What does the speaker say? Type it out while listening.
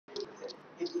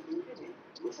Man,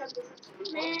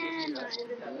 I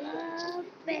love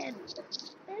Bedwars.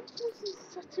 Bedwars is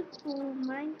such a cool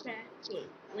Minecraft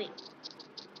game. Wait,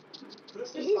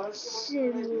 it's ROBLOX.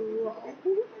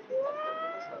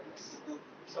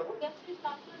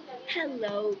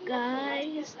 Hello,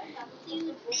 guys.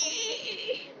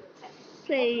 Today,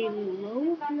 playing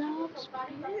ROBLOX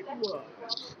BEDWARS.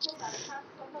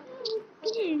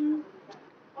 Again,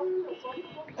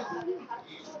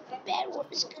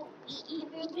 BEDWARS could be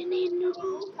even in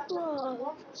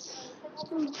ROBLOX.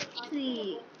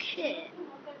 The kid.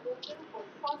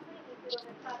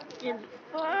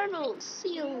 Infernal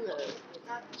sealer.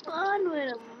 Fun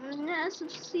with a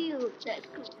massive seal that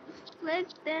could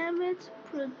reflect damage,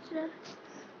 projectile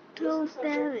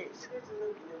damage.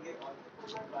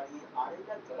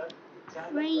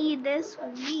 Free this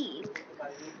week.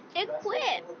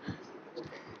 Equip.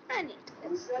 I need to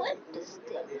equip this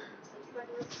thing.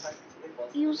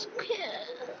 Use kit.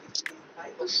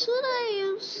 Should I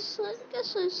use? I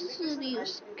guess I should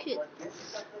use kit.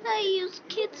 I use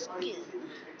kit skin.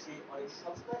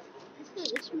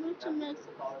 It's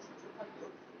multi-method.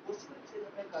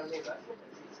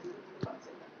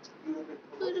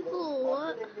 Critical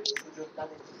what?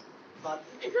 I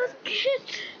got kit.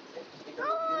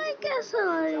 Oh, I guess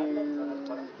I'll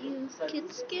use kit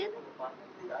skin.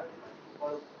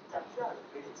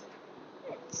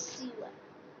 Let's see what.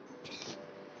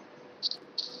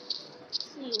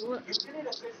 See what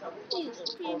these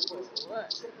people what.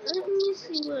 Let me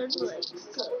see where do I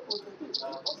go.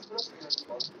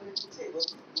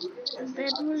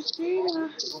 Bedwars data.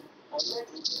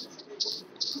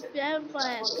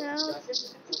 Verify account.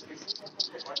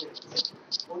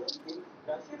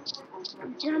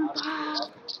 Jump up.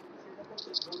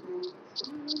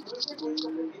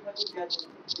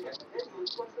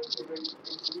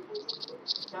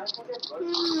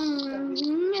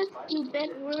 Let's do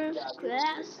Bedwars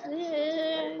Classic.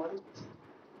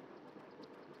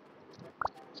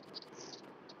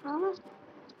 Huh?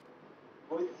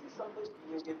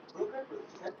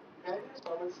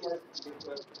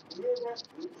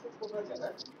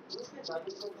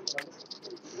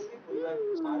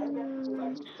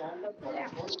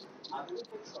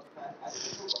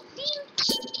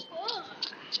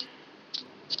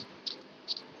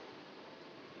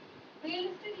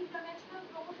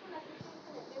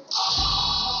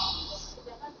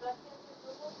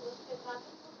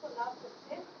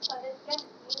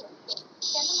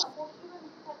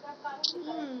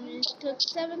 It took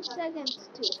 7 seconds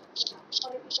to.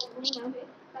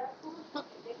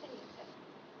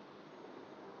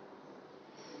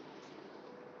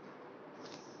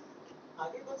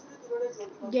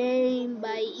 Game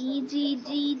by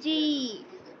EGGG.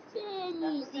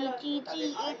 EGGG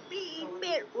and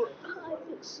Bedwars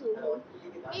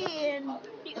and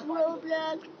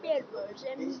ROBLOX Bedwars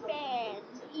and band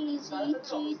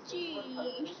EGGG.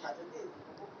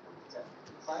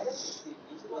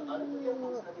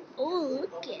 Oh,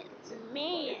 look at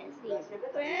man, the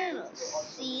infernal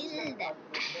seal that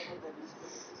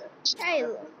I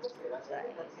love.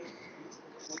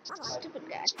 Stupid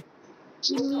guy.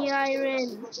 Give me iron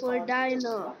for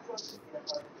dino.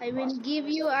 I will give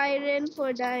you iron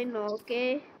for dino,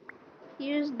 okay?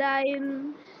 Here's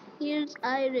iron. Here's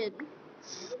iron.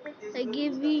 I'm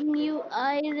giving you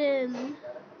iron.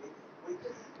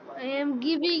 I am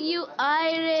giving you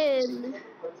iron.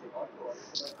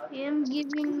 I am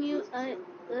giving you iron.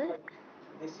 What?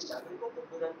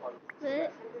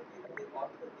 What?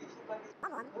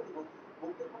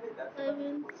 I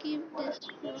will give this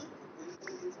one.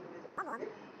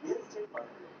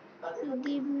 To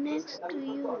give next to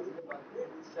you.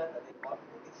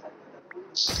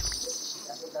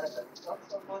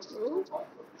 Oh,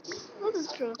 what is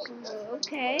trouble?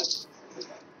 Okay.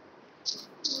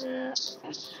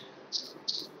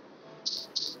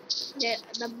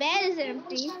 The bed is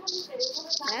empty.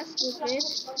 That's stupid.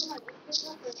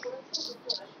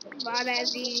 But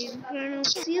as the infernal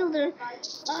sealer,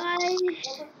 I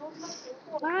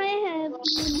have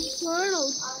the infernal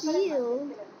seal.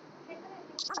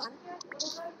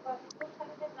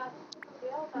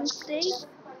 Mistake.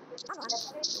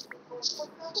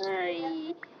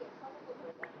 Sorry.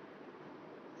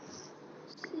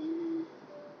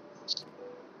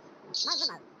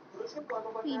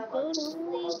 People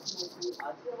only.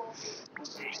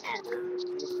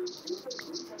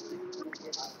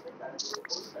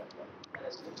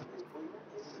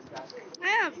 I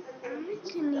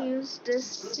can use the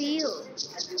seal.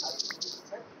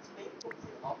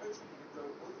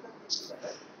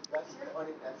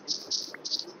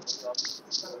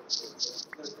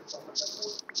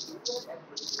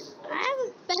 I have a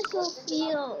best also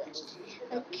feel.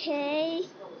 Okay?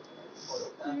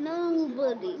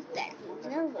 Nobody's that.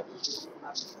 Nobody.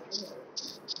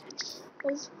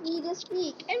 The speed is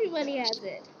speak. Everybody has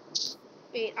it.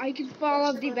 Wait, I can fall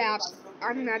off the map.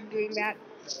 I'm not doing that.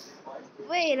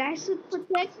 Wait, I should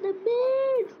protect the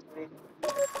bird.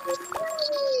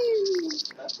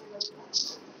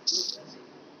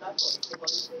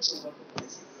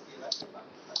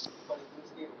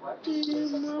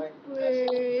 Team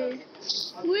upgrade.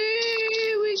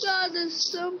 We got a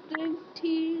something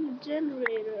team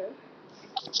generator.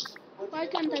 Why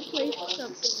can't I play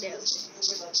something there?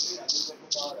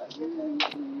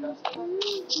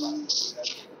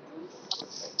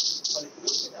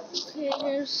 Okay,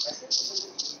 there's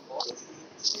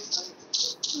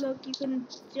look, you can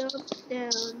jump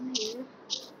down here.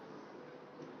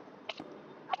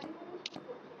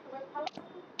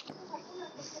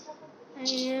 I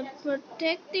am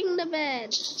protecting the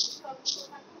bed.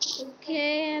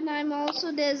 Okay, and I'm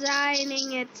also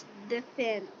designing its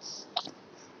defense.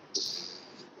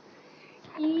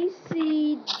 EG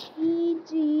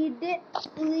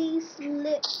please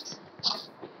lift.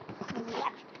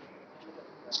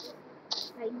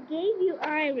 I gave you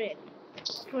iron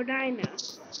for Dino.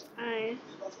 I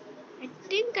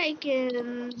think I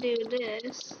can do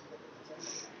this.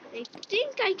 I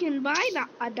think I can buy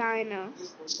a Dino.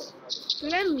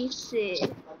 Let me see.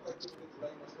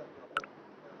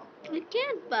 I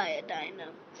can't buy a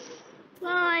Dino.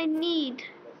 Well, I need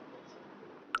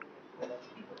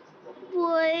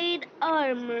Void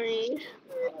Armory.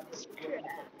 Let's try.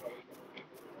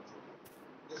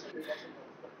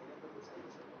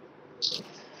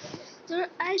 So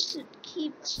I should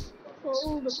keep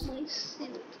hold of my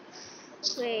suit.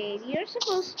 Wait, you're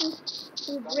supposed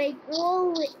to break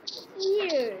all the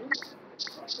ears,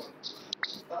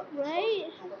 right?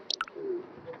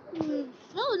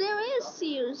 No, there is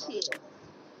sears here.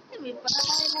 Let me buy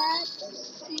that.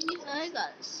 See, I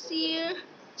got sear.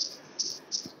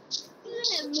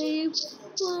 Let me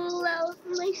pull out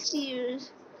my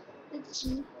sears. Let's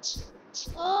see.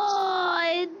 Oh,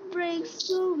 it breaks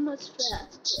so much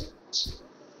faster.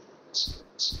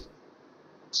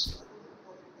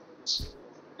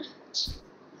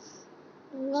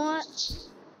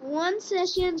 One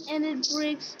second and it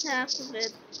breaks half of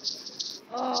it.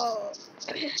 Oh,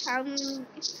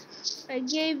 I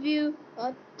gave you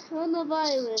a ton of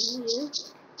iron here.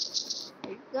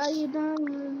 I got you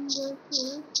diamond here.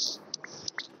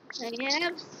 I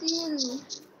have sealed.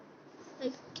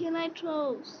 Like, can I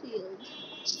throw sealed?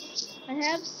 I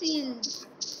have sealed.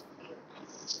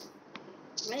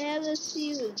 I have a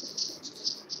sealed.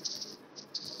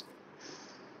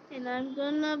 And I'm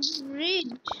gonna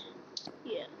bridge.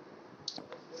 Yeah.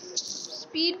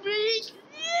 Speed bridge.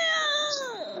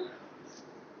 Yeah.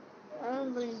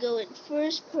 I'm gonna go in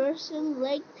first person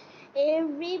like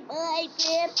every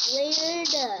Minecraft player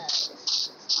does.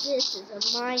 This is a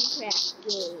Minecraft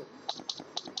game.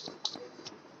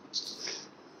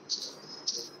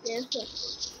 There's a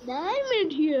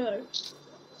diamond here.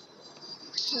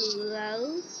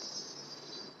 Hello?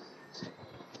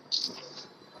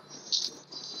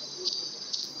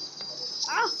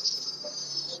 Ah!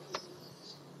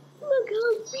 Look how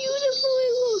beautiful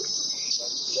it looks.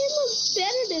 It looks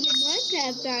better than a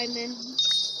Minecraft diamond.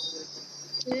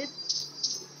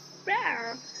 It's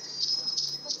brown.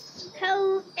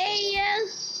 Hell,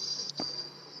 AS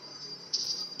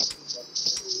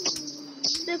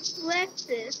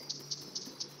deflected.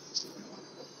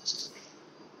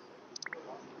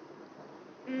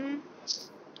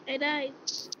 I died.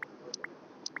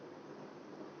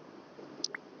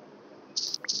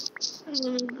 I'm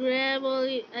gonna grab all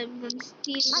the. I'm gonna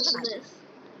steal this.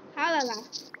 Halala.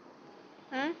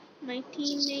 Huh? My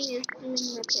teammate is doing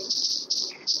nothing.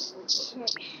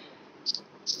 Okay.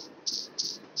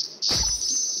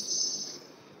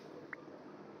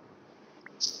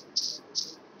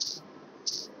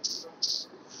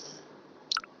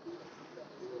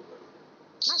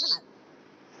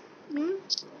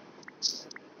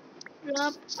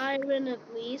 Drop iron at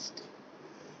least.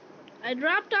 I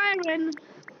dropped iron.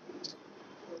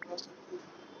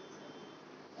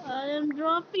 I am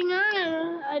dropping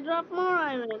iron. I dropped more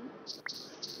iron.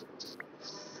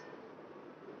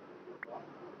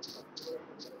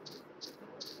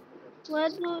 Why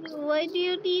do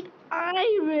you need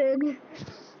iron?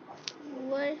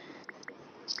 What?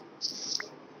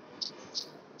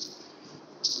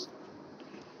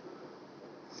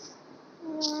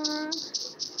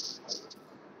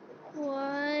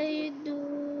 Why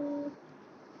do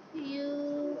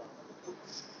you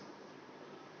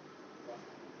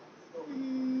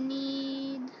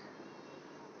need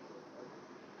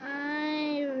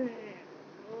iron?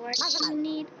 I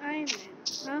need iron,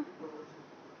 huh?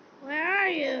 Where are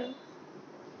you?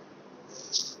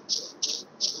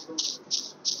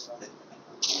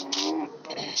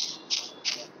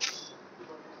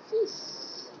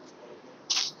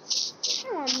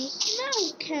 I want to snow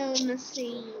cone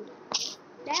seed.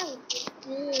 That was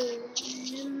good.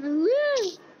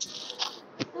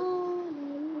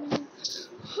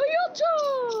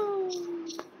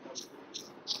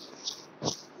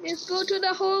 Let's go to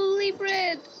the holy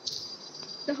bread.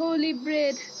 The holy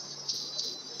bread.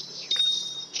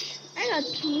 I got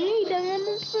 3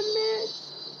 diamonds from this.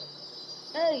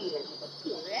 Oh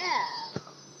yeah.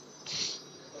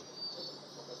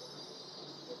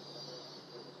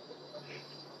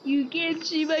 You can't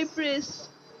see my press.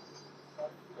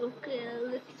 Okay,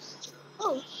 let's.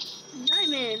 Oh,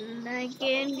 diamond. I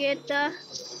can get the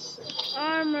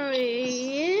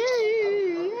armory.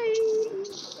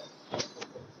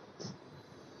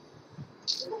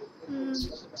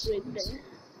 Break that.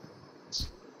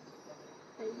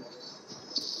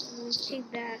 I'll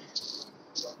take that.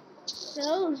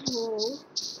 Those wool.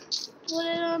 Put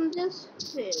it on this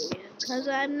area, cause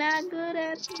I'm not good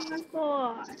at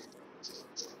parkour.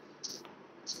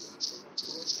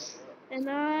 And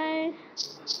I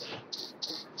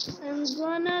am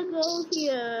gonna go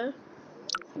here.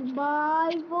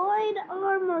 Buy void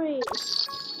armory.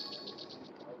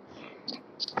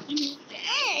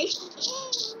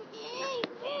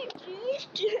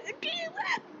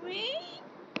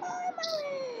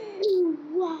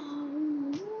 Wow.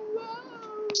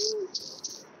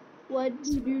 What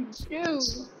did you do?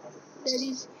 That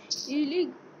is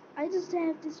illegal. I just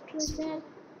have to strike that.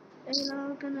 And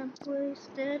I'm gonna place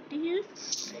that here.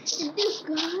 And this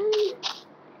guy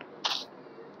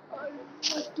are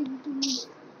nothing to me.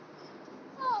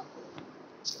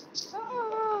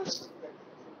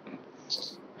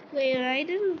 Wait, I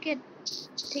didn't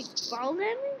take fall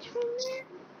damage from there?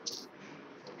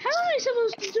 How am I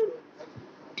supposed to do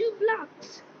 2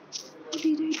 blocks? What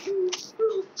did I do?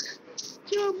 Block.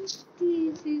 Jump.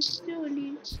 This is surely.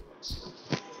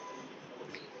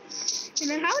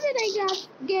 And how did I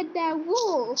get that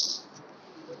wool?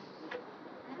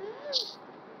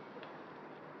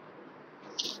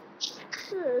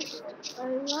 First, I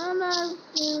wanna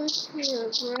go to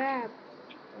grab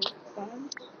a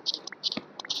bunch.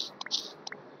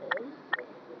 Okay.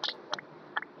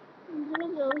 I'm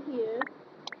gonna go here,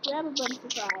 grab a bunch of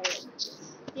iron.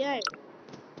 The iron.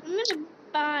 I'm gonna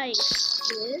buy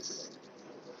this.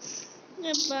 I'm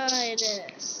gonna buy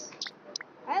this.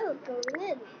 I look a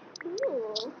little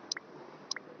cool.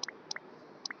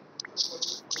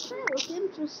 That looks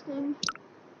interesting.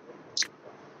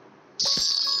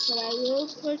 But I will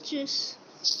purchase.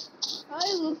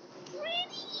 I look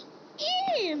pretty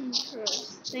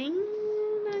interesting.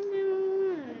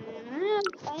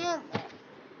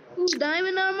 Ooh,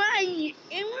 diamond armor.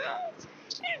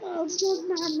 Emeralds does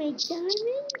not make diamond.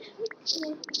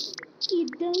 You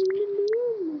diamond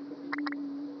armor.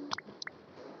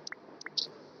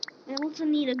 I also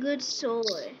need a good sword.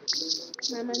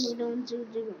 My money don't do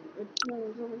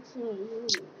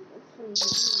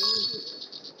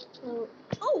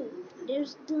oh,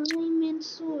 there's diamond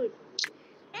sword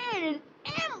and an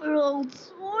emerald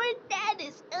sword. That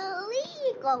is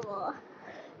illegal.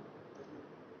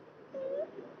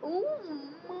 Oh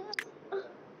my!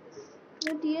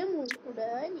 Not the emerald for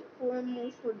that. I need 4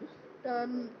 emeralds for the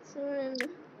diamond sword.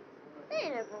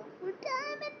 Emerald for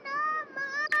diamond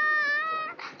armor.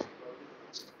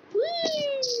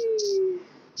 Whee!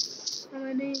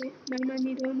 My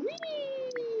money don't wee.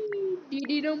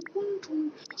 Diddy dum pum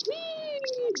pum. Wee.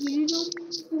 Diddy dum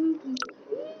pum pum.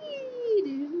 Wee.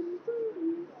 Diddy dum pum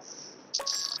pum.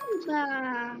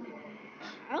 Buy.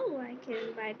 Oh, I can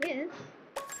buy this.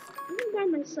 I can buy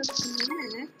myself some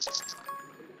that.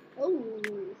 Oh.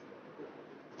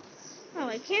 Oh,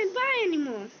 I can't buy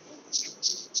anymore.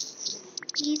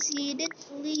 Please eat it.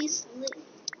 Please live.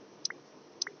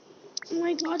 Oh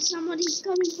my God! Somebody's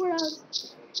coming for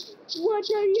us. What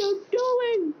are you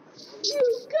doing? You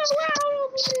go out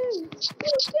over there! You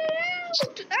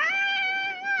get out!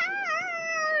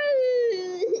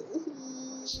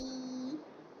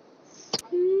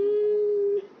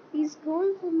 He's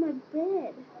going for my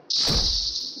bed.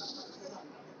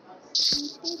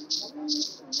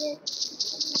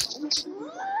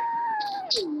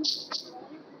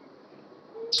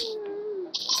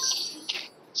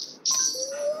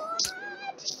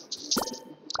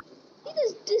 He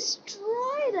just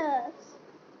destroyed us.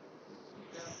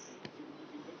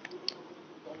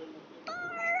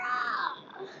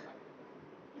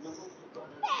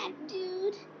 That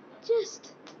dude, just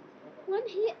 1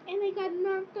 hit and I got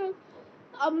knocked out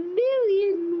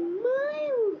 1,000,000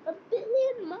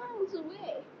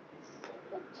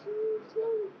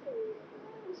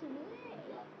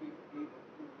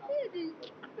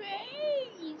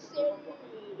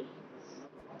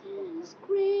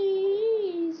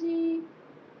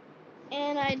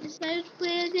 decided to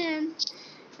play again.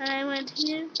 And I went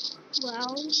here.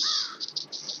 Wow.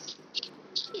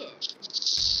 Yeah.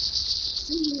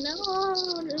 No,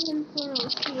 there's one for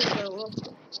here though.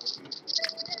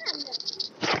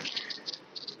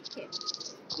 Okay.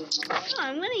 Oh,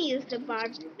 I'm gonna use the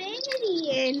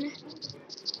barbarian.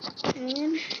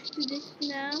 And this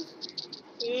now.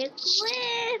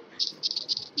 Equip!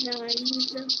 Now I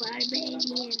use the barbarian.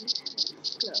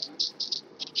 Let's go.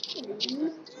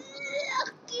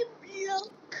 Lucky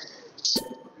block.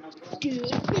 Do do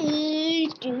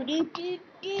do do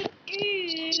do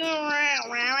do.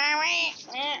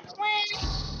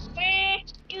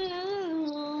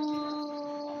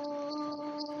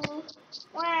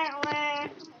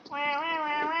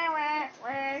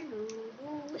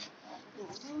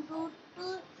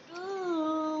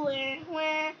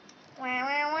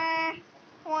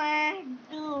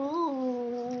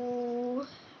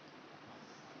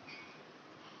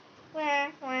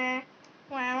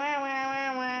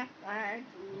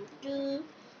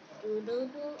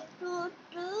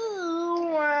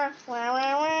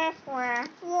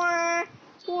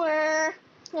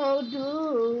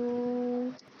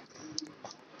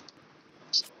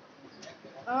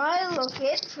 I look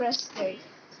interesting.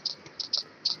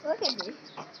 Look at me.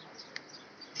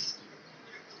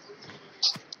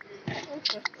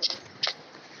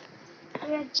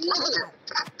 Interesting.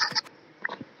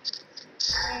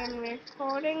 I'm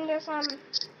recording this on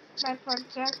my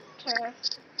projector.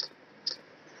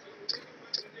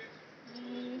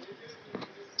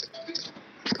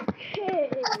 Hey,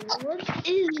 what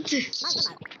is this?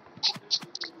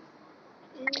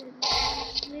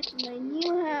 With my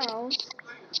new house.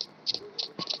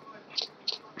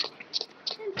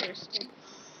 Interesting.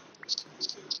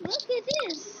 Look at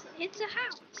this. It's a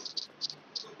house.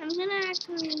 I'm gonna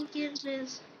actually give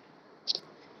this.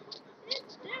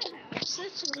 It's their house.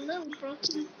 It's a little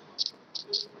broken.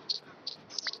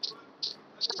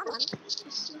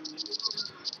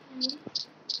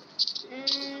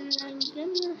 And I'm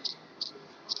gonna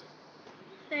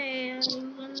say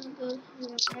I'm gonna go to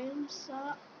an item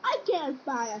shop. I can't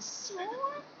buy a sword.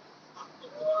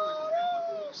 What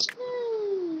are these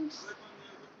things?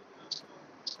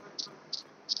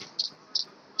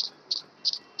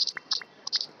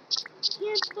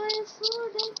 Can't buy a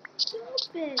sword. That's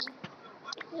stupid.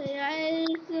 Wait,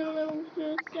 it's a little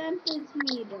percentage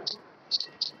meter.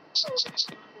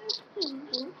 That's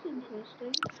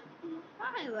interesting.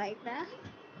 I like that.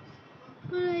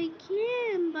 But I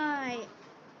can buy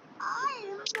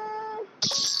Iron Man.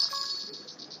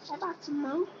 I bought some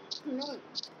more. No.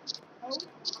 Oh,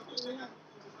 yeah.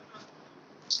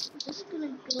 I'm just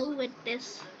gonna go with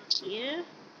this here.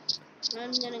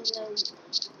 I'm gonna go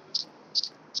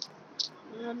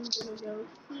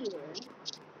here.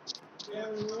 And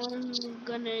I'm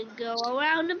gonna go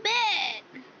around the bed.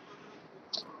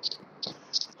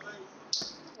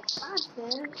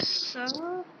 So,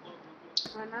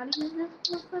 why not use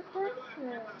this for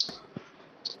protection?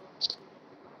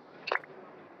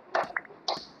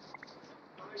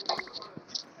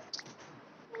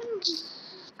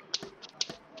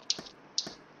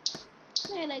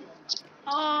 They're like,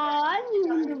 oh, I'm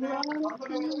using the wrong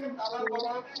thing.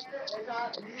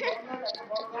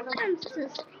 I'm so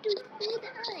stupid.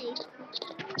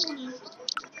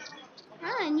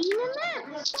 I need a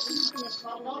mask.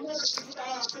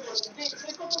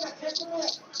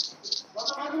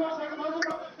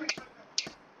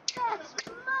 That's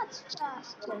much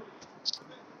faster.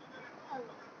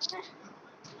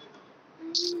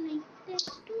 Like that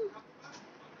too.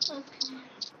 Okay.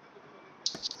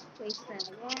 Let's place that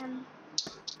again.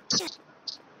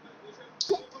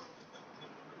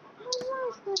 Oh,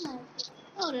 where's that?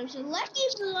 Oh, there's a lucky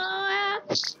block.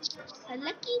 A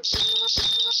lucky block.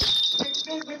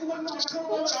 Of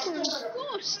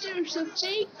course, there's a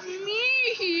fake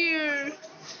me here.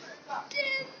 Look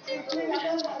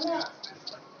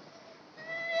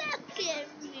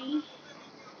at me.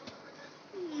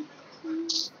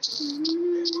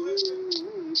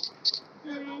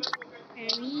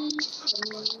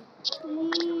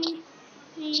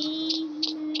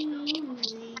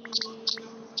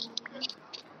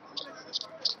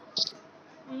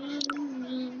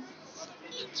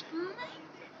 It's mine.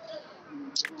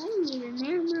 I need an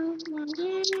ammo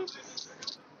again.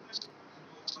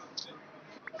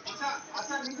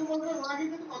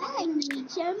 I need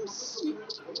some soup.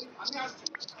 I'm gone.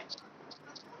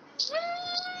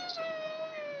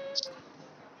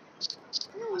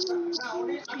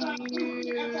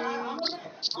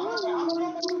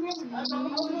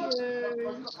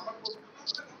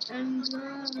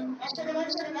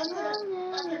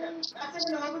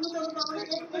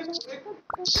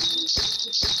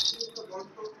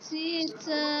 it's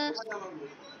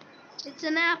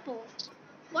an apple.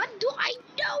 What do I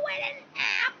do with an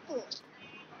apple?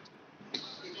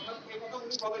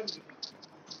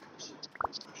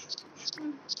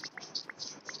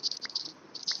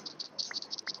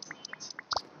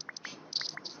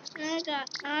 I got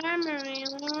armory.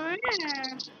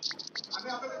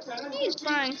 He's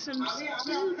buying some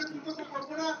stupid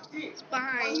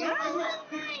spying. I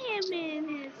am in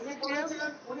his house.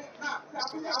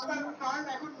 This is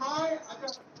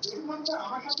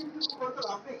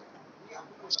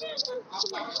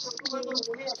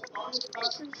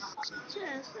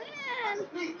chest.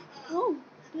 Man. Oh,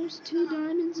 there's 2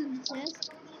 diamonds in the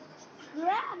chest.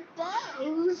 Grab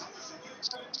those.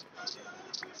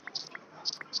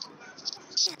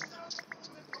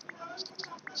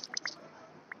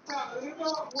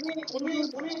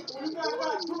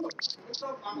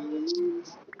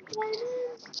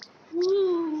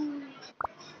 Woo.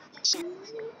 I can't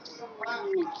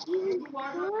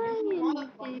buy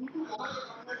anything.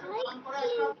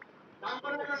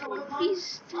 He's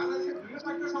still.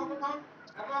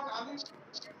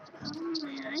 Oh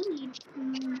man, I need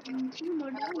 2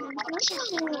 more diamonds.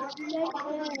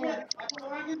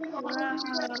 Wow,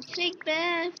 fake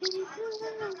bag.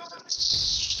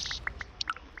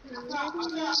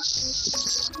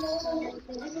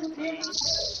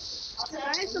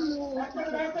 Try some more.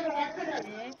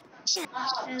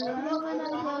 And then when I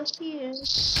go here.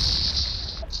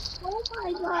 Oh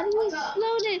my god, he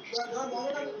exploded! He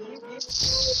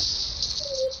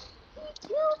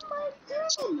killed my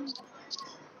friend!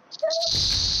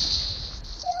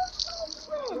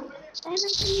 And I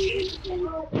can even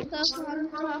get stuff on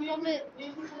top of it.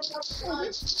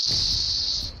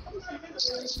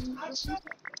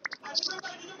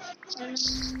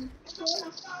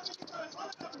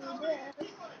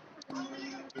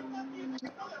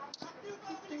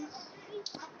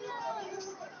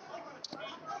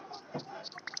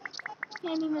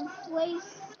 Can't even place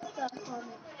stuff on it.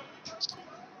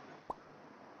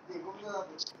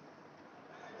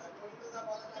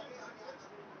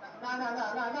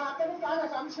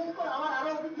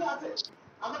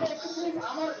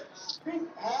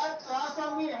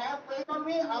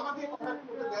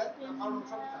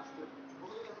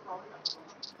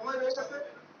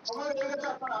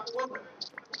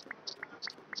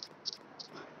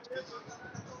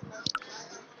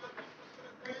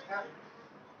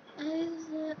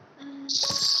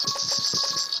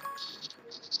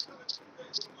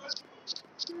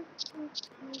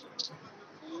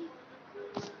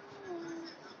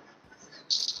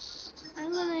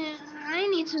 I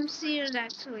need some sears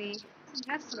actually.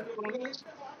 That's the thing.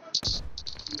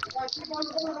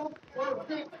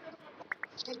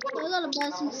 I gotta buy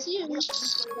some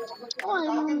sears. Oh, I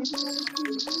want to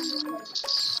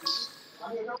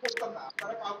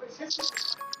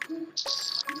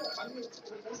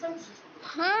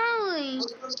Holy!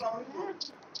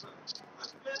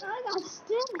 I got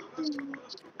still.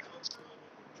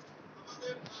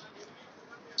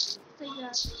 They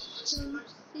got some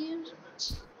sears.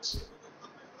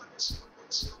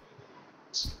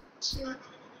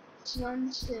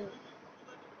 One, two.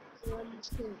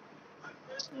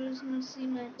 We're just gonna see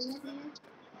my dad here.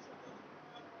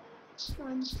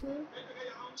 1, 2.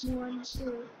 1,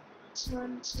 2.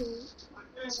 1, 2.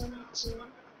 1, 2.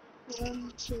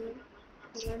 1, 2.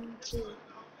 1, 2.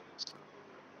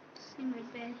 See my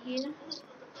bed here.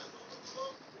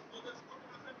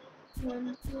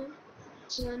 1, 2.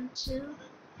 1, 2.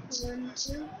 1,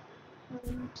 2.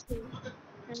 1, 2.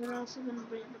 And we're also gonna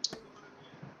break the bed.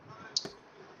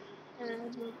 And I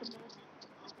broke the bed.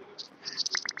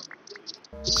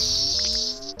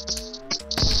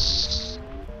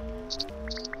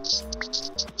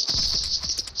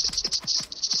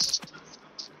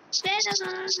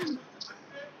 Venom!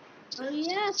 Oh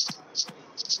yes!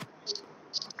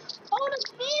 Oh, the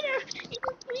feeder!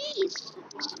 Increase!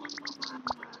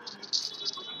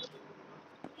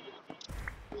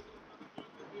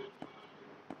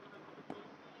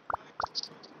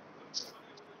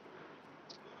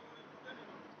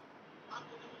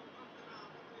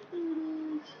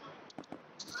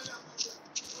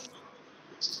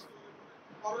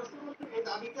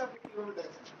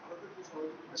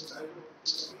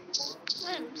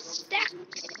 I'm stacked.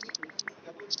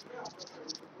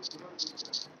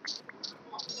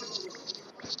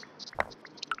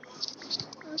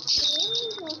 Okay, let me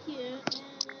go here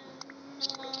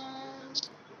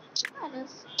and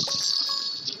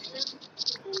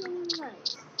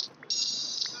nice.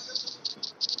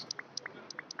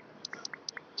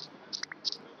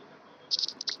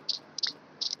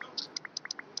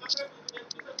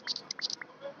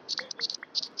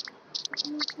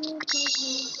 I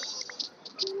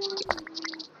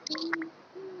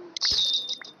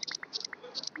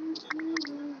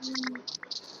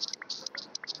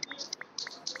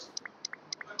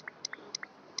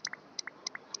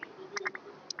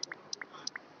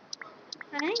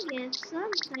get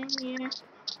something here.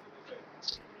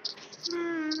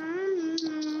 I'm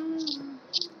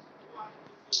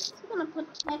gonna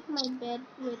protect my bed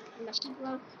with lucky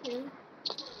blocks here.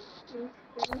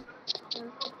 Instead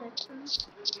of protection.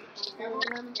 And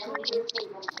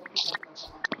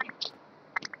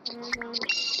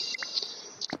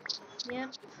yep.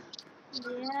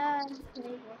 Yeah, there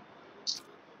you go.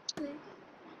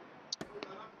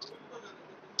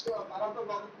 I'm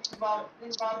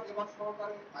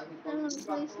gonna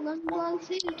place lucky blocks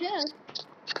here too.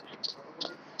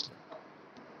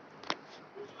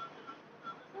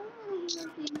 These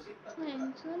things.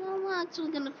 And I'm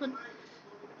actually gonna put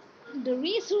the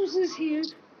resources here.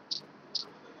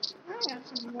 I got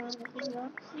some more lucky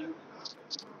blocks here.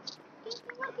 Get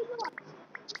the lucky blocks.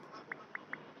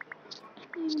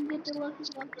 You can get the lucky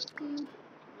blocks too.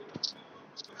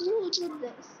 Who did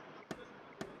this?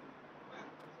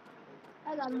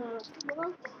 I got more lucky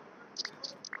blocks.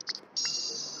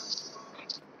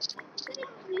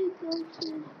 Please go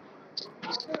to.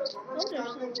 Oh, there's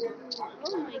something.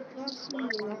 Oh my god, so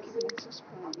many lucky blocks are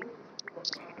spawning.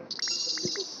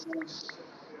 This is so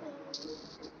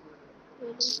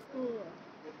pretty cool.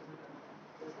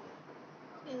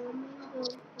 Okay, let me go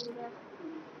for that.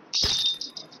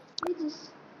 We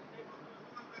just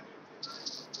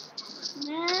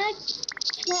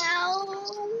next cow.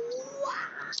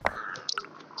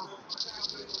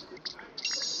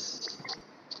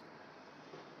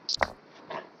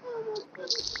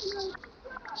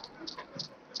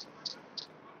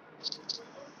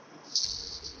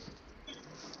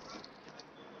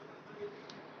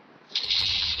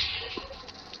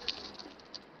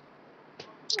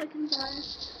 I can buy.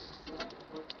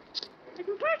 I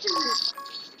can purchase it.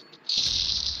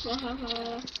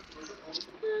 Wahaha.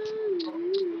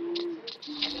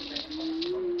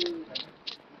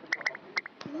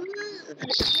 Let me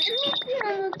see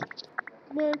how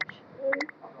much.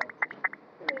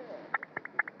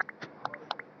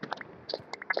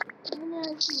 I'm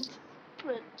gonna actually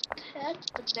protect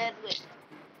the bed with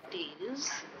these.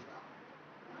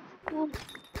 Look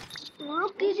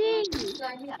at it!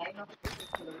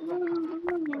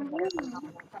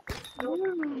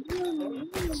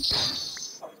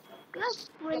 Let's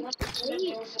break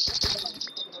these.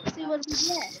 See what we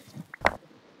get.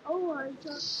 Oh my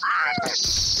god. Ah!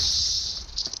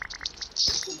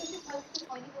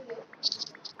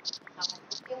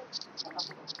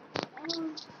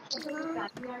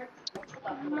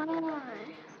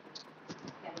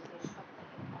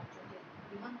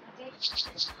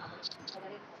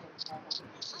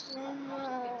 Oh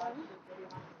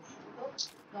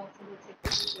my.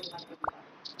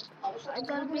 I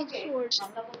got a big sword.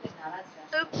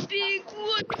 A big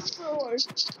wood sword.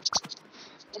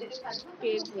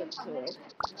 Big wood sword.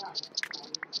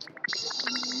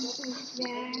 This is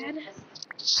bad.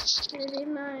 Really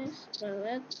nice. But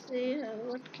let's see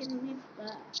what can we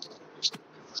buy.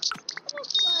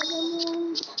 Let's buy the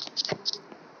moon.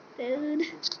 Dude.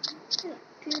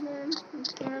 Dude, I'm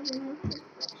starving.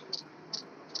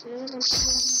 Dude, I'm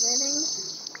winning.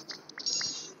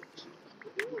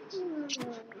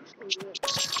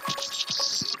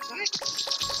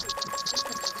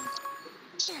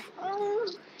 Oh,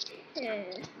 yeah.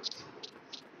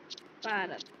 Bought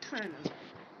a ton of it.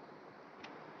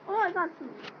 Oh, I got some.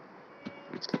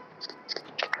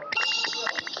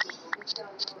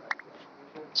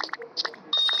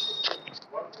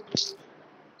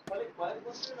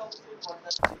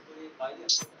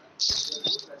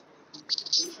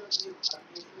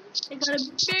 I got a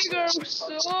bigger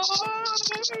sword.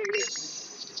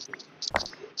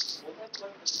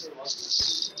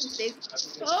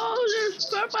 Oh, there's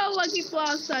purple lucky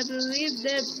blocks. I believe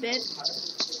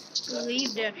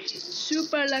they're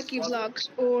super lucky blocks,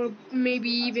 or maybe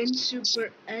even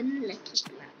super unlucky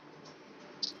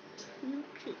blocks.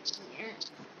 Okay, yeah.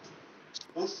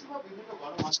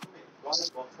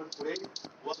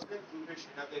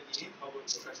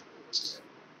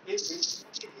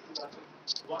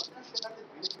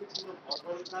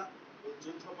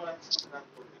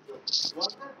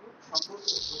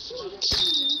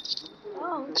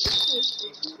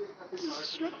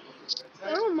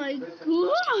 Oh my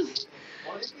god!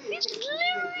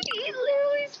 It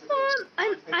literally spawned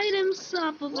an item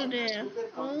shop over there.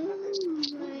 Oh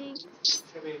my.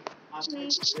 Aha!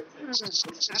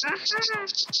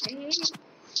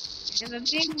 I have a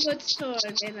big wood sword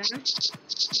and I'm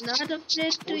not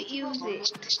afraid to use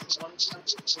it.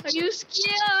 Are you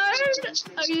scared?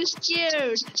 Are you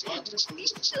scared?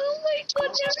 Oh my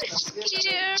god, they're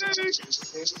scared.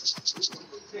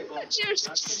 They're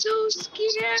so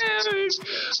scared.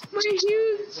 My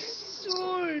huge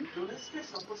sword.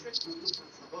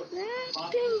 That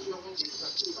thing.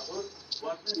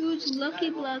 Huge lucky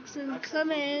blocks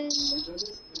incoming.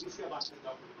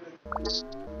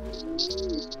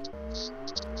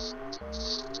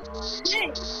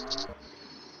 Hey,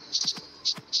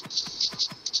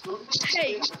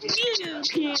 hey, you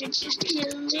can't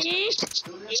kill me.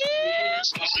 You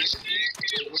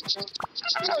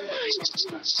oh my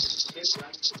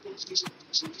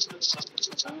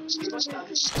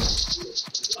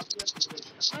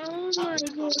oh my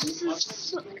god, this is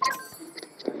so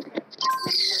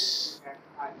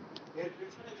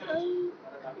oh.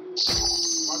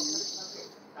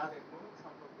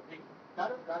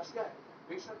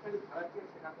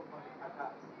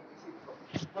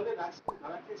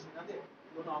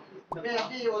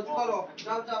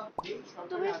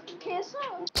 তুমি খেয়েছো?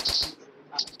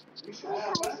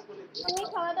 তুমি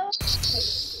খাওয়া দাওয়া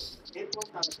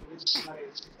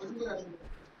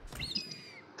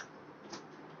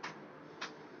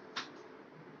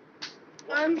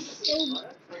I'm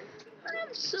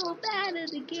so bad at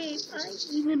the game. I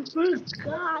even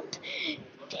forgot.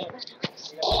 Damn it.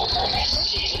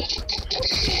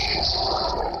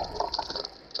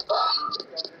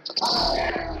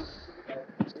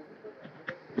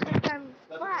 I can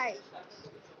fight.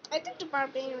 I think the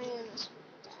barbarians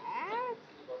bad.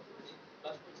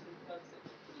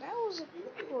 That was a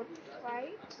good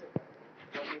fight.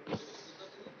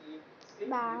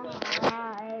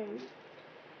 Bye.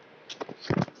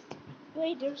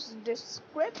 Wait, there's a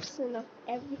description of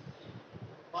every.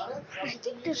 I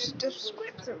think there's a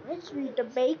description. Let's read the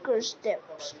baker's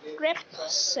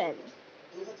description.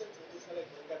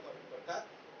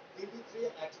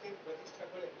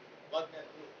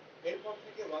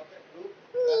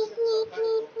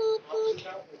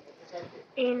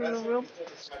 In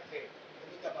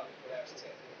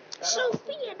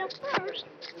Sophia the first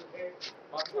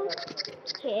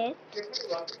kid.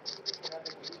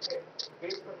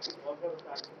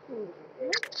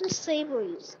 What's the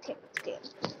savory stick?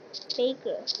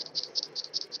 Baker.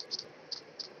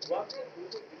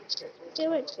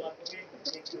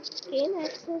 Gain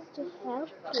access to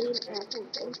health, clean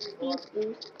apples, and speed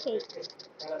boost cakes.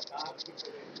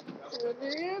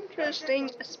 Very interesting.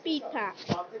 A speed pack.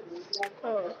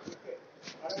 Oh.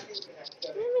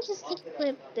 Let me just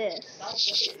equip this.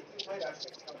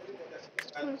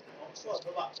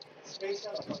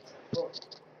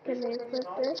 Can I equip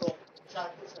this?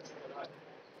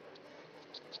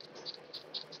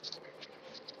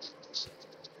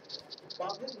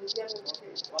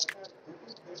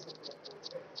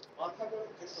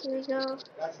 Here we go.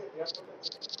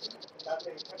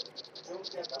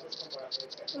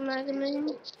 I'm not gonna.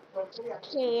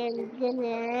 Okay, and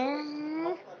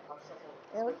then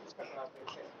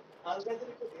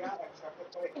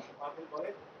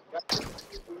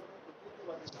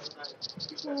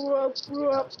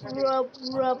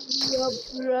rub.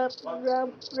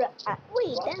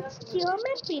 Wait, that's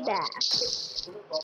geometry dash.